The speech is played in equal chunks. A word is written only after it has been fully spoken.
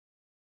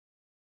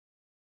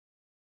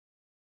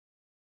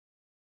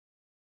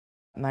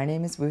My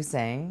name is Wu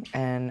Tsang,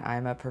 and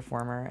I'm a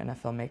performer and a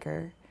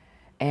filmmaker.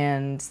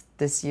 And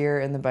this year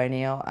in the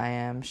Biennial, I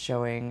am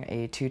showing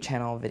a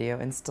 2-channel video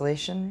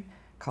installation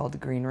called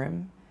Green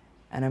Room,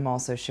 and I'm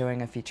also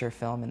showing a feature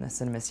film in the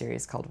cinema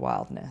series called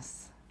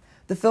WILDNESS.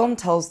 The film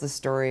tells the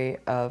story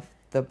of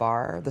the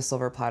bar, the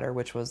Silver Platter,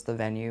 which was the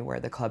venue where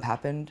the club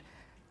happened,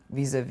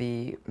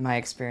 vis-a-vis my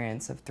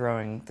experience of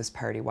throwing this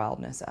party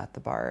WILDNESS at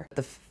the bar.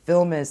 The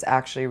film is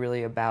actually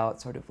really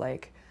about sort of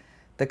like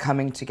the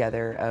coming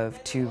together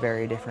of 2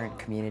 very different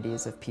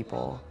communities of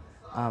people.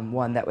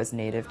 One that was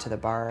native to the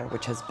bar,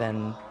 which has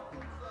been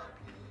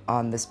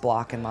on this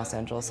block in Los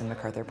Angeles in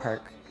MacArthur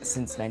Park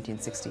since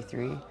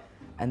 1963,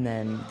 and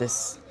then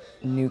this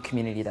new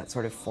community that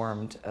sort of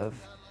formed of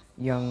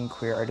young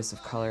queer artists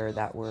of color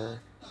that were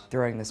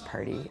throwing this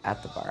party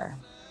at the bar.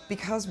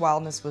 Because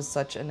WILDNESS was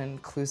such an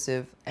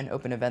inclusive and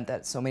open event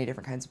that so many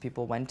different kinds of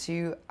people went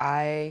to,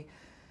 I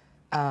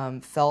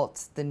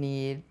felt the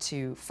need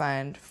to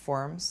find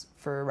forms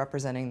for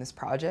representing this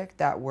project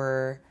that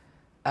were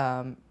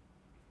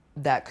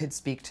that could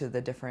speak to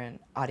the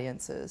different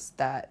audiences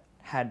that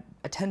had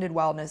attended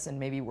WILDNESS and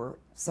maybe were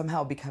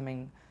somehow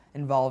becoming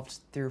involved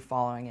through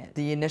following it.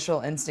 The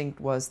initial instinct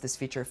was this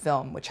feature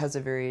film, which has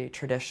a very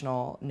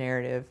traditional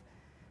narrative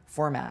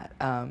format.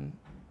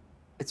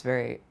 It's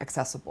very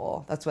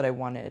accessible. That's what I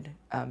wanted,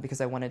 because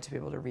I wanted to be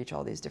able to reach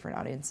all these different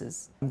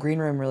audiences. Green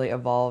Room really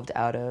evolved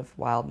out of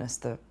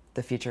WILDNESS,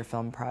 the feature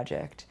film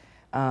project.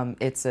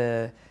 It's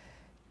a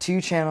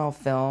 2-channel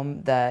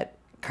film that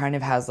kind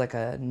of has like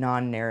a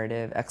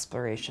non-narrative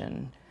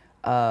exploration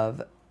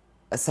of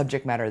a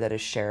subject matter that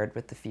is shared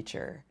with the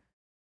feature.